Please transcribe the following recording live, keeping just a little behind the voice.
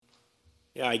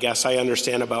Yeah, I guess I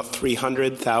understand about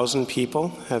 300,000 people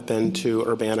have been to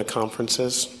Urbana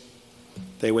conferences.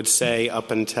 They would say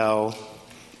up until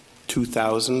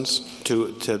 2000s,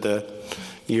 to the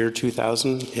year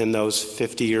 2000, in those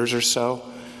 50 years or so,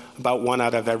 about 1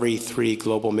 out of every 3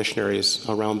 global missionaries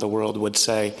around the world would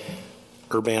say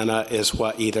Urbana is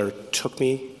what either took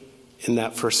me in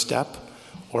that first step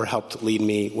or helped lead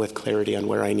me with clarity on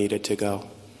where I needed to go.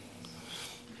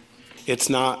 It's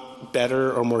not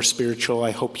better or more spiritual,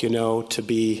 I hope you know, to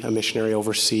be a missionary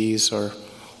overseas or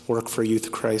work for Youth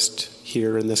of Christ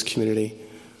here in this community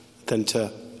than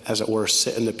to, as it were,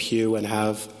 sit in the pew and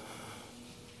have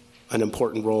an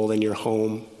important role in your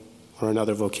home or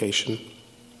another vocation.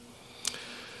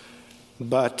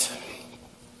 But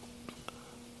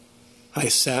I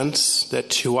sense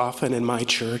that too often in my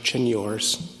church and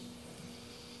yours,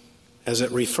 as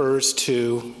it refers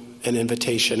to an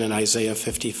invitation in Isaiah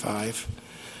 55,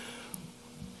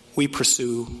 we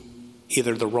pursue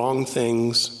either the wrong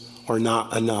things or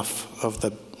not enough of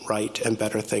the right and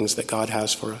better things that God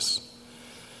has for us.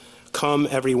 Come,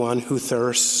 everyone who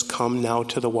thirsts, come now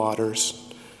to the waters.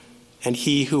 And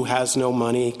he who has no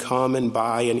money, come and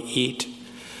buy and eat.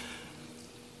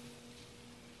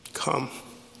 Come,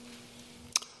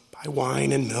 buy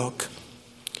wine and milk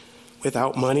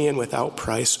without money and without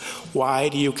price. Why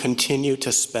do you continue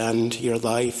to spend your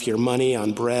life, your money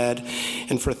on bread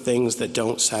and for things that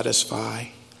don't satisfy?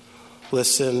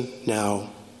 Listen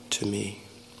now to me.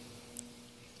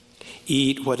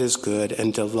 Eat what is good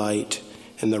and delight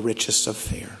in the richest of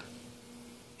fare.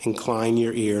 Incline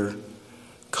your ear.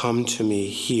 Come to me,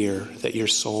 hear, that your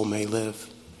soul may live.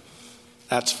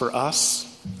 That's for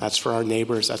us. That's for our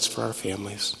neighbors. That's for our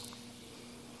families.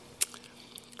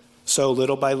 So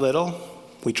little by little,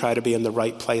 we try to be in the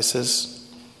right places,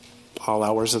 all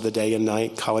hours of the day and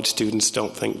night. College students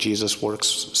don't think Jesus works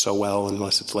so well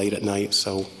unless it's late at night,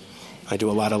 so I do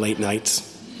a lot of late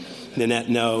nights. Nanette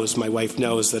knows, my wife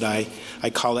knows that I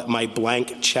call it my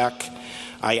blank check.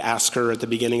 I ask her at the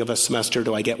beginning of a semester,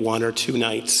 do I get 1 or 2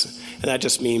 nights? And that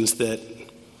just means that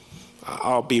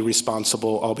I'll be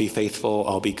responsible, I'll be faithful,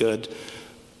 I'll be good.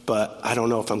 But I don't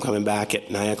know if I'm coming back at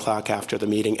 9 o'clock after the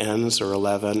meeting ends or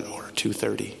 11 or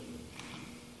 2:30.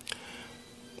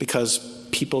 Because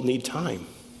people need time.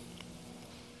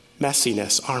 Our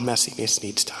messiness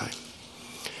needs time.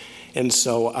 And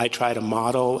so I try to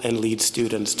model and lead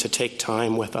students to take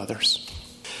time with others.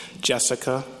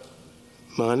 Jessica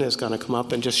Munn is going to come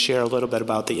up and just share a little bit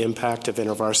about the impact of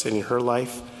InterVarsity in her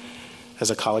life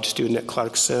as a college student at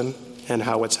Clarkson and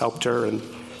how it's helped her and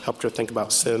helped her think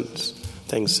about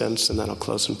things since, and then I'll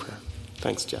close in prayer.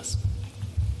 Thanks, Jess.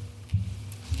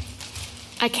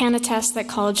 I can attest that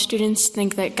college students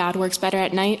think that God works better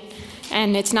at night,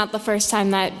 and it's not the first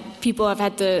time that people have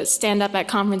had to stand up at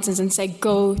conferences and say,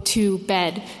 go to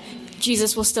bed.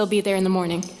 Jesus will still be there in the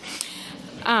morning.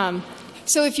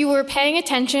 So if you were paying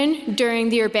attention during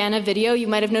the Urbana video, you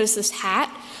might have noticed this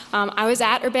hat. I was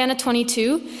at Urbana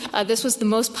 22. This was the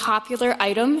most popular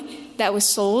item that was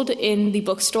sold in the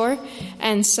bookstore,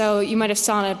 and so you might have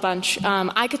saw it a bunch.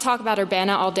 I could talk about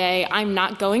Urbana all day. I'm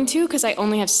not going to because I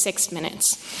only have 6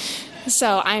 minutes.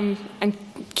 So I'm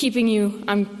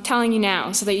telling you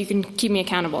now so that you can keep me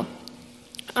accountable.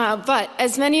 But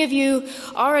as many of you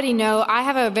already know, I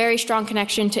have a very strong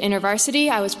connection to InterVarsity.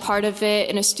 I was part of it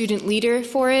and a student leader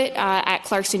for it at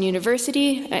Clarkson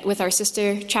University with our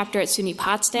sister chapter at SUNY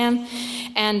Potsdam.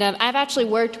 And I've actually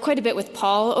worked quite a bit with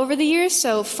Paul over the years,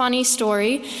 so funny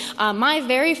story. My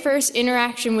very first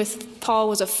interaction with Paul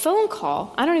was a phone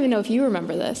call. I don't even know if you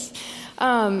remember this.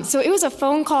 So it was a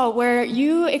phone call where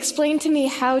you explained to me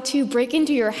how to break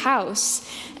into your house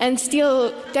and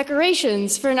steal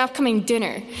decorations for an upcoming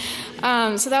dinner.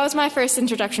 So that was my first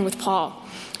introduction with Paul.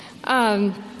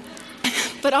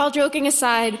 But all joking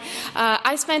aside,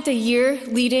 I spent a year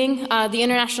leading the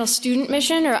International Student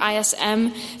Mission, or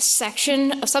ISM,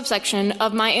 subsection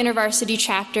of my InterVarsity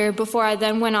chapter before I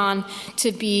then went on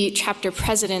to be chapter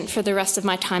president for the rest of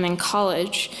my time in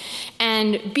college.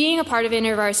 And being a part of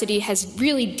InterVarsity has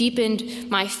really deepened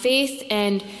my faith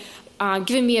and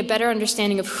given me a better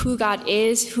understanding of who God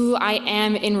is, who I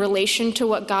am in relation to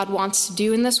what God wants to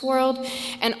do in this world,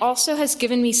 and also has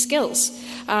given me skills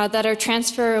that are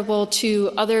transferable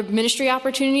to other ministry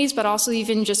opportunities, but also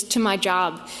even just to my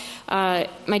job,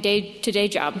 my day-to-day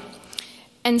job.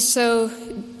 And so,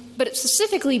 but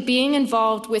specifically being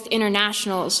involved with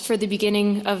internationals for the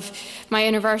beginning of my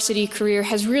InterVarsity career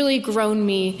has really grown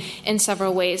me in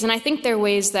several ways. And I think there are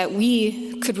ways that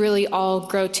we could really all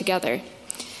grow together.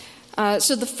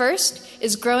 So the first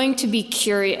is growing to be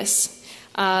curious.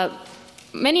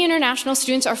 Many international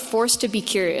students are forced to be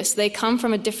curious. They come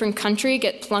from a different country,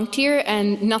 get plunked here,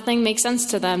 and nothing makes sense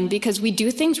to them because we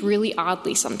do things really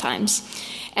oddly sometimes.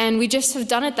 And we just have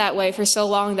done it that way for so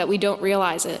long that we don't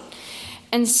realize it.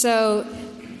 And so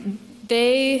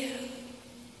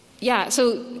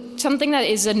so something that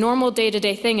is a normal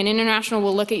day-to-day thing, an international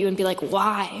will look at you and be like,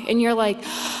 why? And you're like,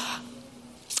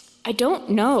 I don't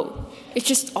know. It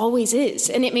just always is.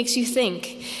 And it makes you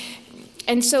think.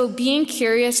 And so being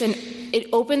curious, and it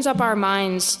opens up our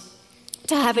minds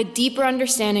to have a deeper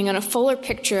understanding and a fuller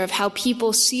picture of how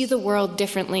people see the world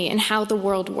differently and how the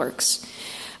world works.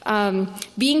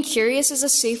 Being curious is a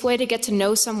safe way to get to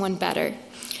know someone better,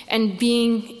 and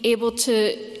being able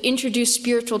to introduce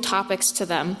spiritual topics to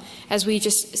them as we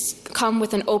just come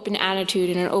with an open attitude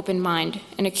and an open mind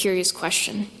and a curious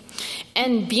question.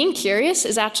 And being curious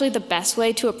is actually the best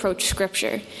way to approach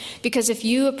Scripture, because if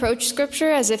you approach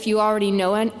Scripture as if you already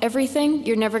know everything,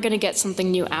 you're never going to get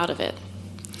something new out of it.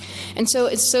 And so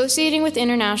associating with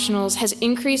internationals has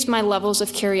increased my levels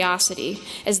of curiosity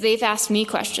as they've asked me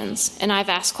questions and I've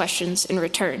asked questions in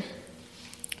return.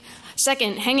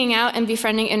 Second, hanging out and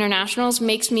befriending internationals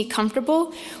makes me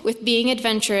comfortable with being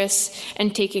adventurous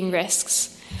and taking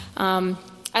risks.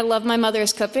 I love my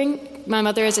mother's cooking. My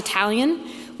mother is Italian.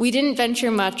 We didn't venture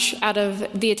much out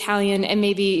of the Italian and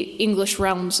maybe English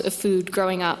realms of food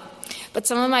growing up. But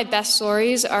some of my best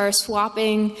stories are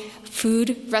swapping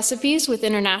food recipes with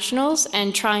internationals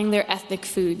and trying their ethnic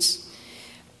foods.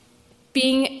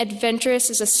 Being adventurous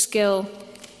is a skill,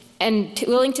 and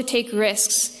willing to take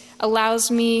risks allows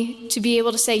me to be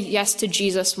able to say yes to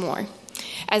Jesus more.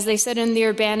 As they said in the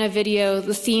Urbana video,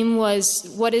 the theme was,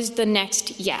 what is the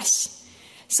next yes?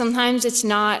 Sometimes it's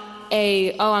not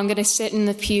I'm going to sit in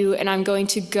the pew and I'm going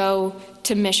to go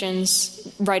to missions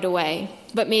right away.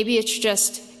 But maybe it's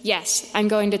just, yes, I'm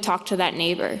going to talk to that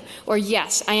neighbor. Or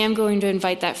yes, I am going to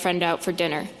invite that friend out for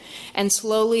dinner. And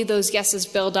slowly those yeses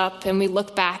build up and we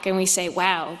look back and we say,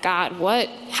 wow, God,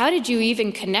 how did you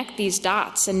even connect these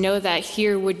dots and know that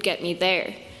here would get me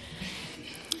there?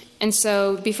 And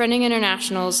so befriending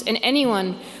internationals and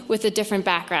anyone with a different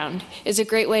background is a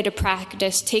great way to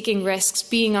practice taking risks,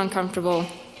 being uncomfortable,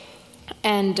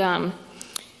 and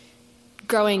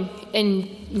growing and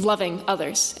loving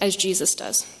others as Jesus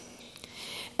does.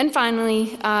 And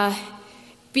finally,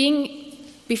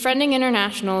 befriending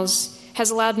internationals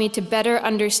has allowed me to better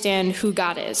understand who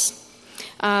God is.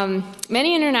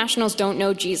 Many internationals don't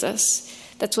know Jesus.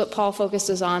 That's what Paul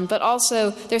focuses on. But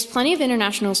also, there's plenty of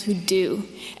internationals who do.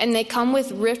 And they come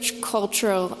with rich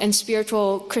cultural and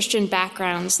spiritual Christian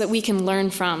backgrounds that we can learn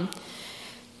from.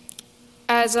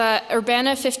 As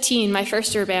Urbana 15, my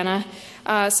first Urbana,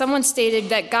 someone stated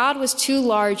that God was too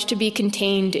large to be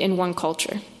contained in one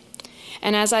culture.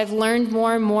 And as I've learned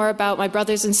more and more about my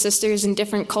brothers and sisters in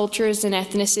different cultures and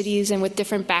ethnicities and with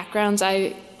different backgrounds,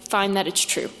 I find that it's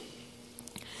true.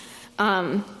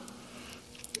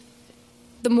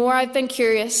 The more I've been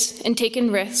curious and taken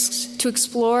risks to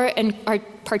explore and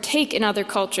partake in other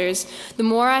cultures, the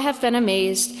more I have been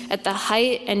amazed at the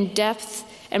height and depth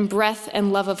and breadth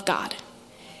and love of God,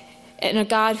 and a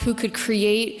God who could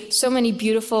create so many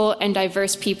beautiful and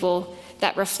diverse people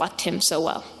that reflect him so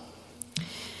well.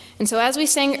 And so as we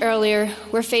sang earlier,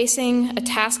 we're facing a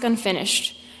task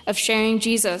unfinished of sharing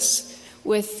Jesus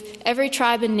with every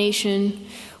tribe and nation,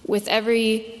 with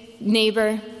every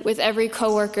neighbor, with every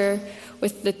coworker,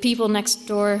 with the people next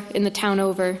door in the town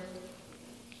over.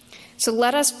 So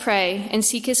let us pray and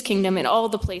seek his kingdom in all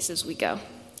the places we go,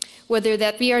 whether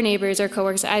that be our neighbors or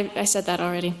coworkers. I said that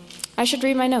already. I should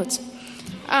read my notes.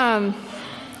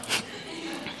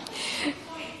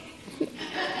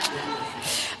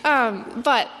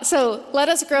 So let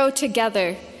us grow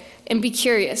together and be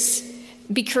curious,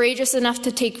 be courageous enough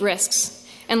to take risks,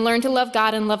 and learn to love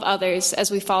God and love others as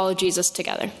we follow Jesus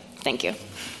together. Thank you.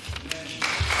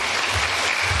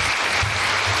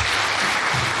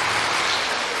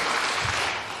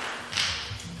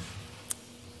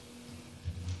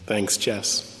 Thanks,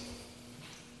 Jess.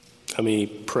 Let me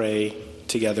pray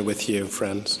together with you,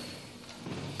 friends.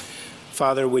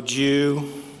 Father, would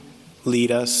you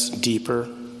lead us deeper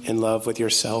in love with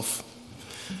yourself?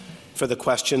 For the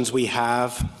questions we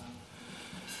have,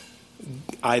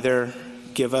 either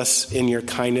give us in your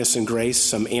kindness and grace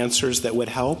some answers that would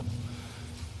help,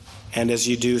 and as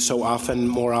you do so often,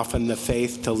 more often, the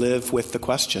faith to live with the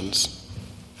questions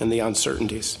and the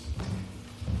uncertainties.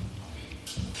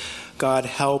 God,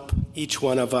 help each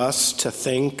one of us to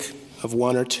think of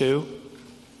one or two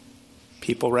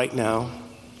people right now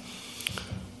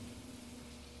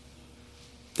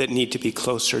that need to be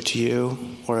closer to you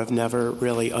or have never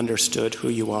really understood who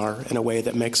you are in a way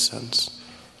that makes sense.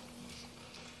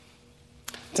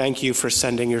 Thank you for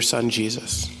sending your son,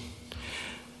 Jesus.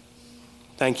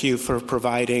 Thank you for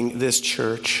providing this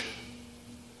church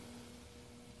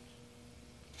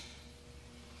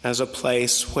as a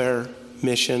place where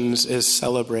missions is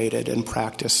celebrated and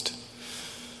practiced.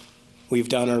 We've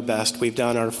done our best. We've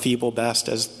done our feeble best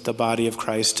as the body of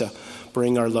Christ to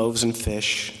bring our loaves and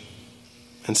fish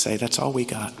and say, that's all we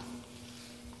got.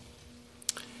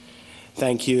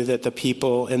 Thank you that the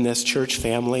people in this church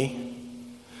family,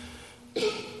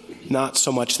 not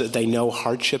so much that they know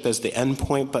hardship as the end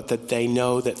point, but that they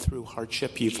know that through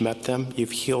hardship you've met them,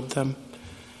 you've healed them,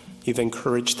 you've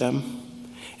encouraged them.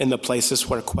 In the places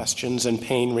where questions and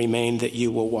pain remain, that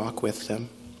you will walk with them.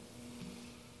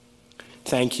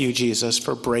 Thank you, Jesus,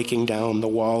 for breaking down the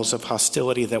walls of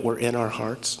hostility that were in our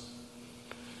hearts,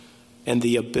 and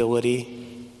the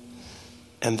ability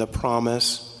and the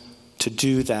promise to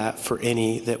do that for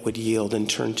any that would yield and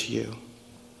turn to you.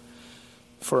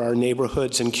 For our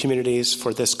neighborhoods and communities,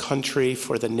 for this country,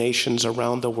 for the nations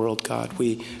around the world, God,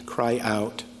 we cry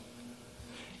out.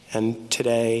 And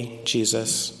today,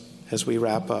 Jesus, as we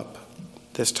wrap up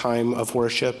this time of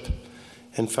worship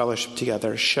and fellowship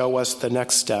together, show us the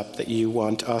next step that you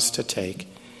want us to take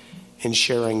in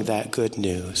sharing that good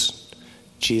news.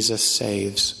 Jesus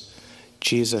saves.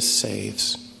 Jesus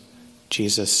saves.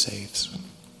 Jesus saves.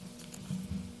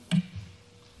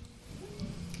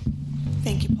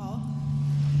 Thank you, Paul.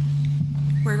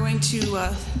 We're going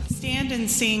to stand and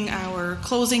sing our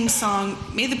closing song,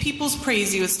 May the Peoples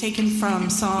Praise You. It's taken from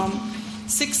Psalm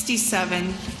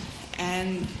 67,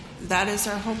 and that is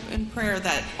our hope and prayer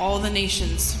that all the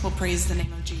nations will praise the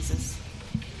name of Jesus.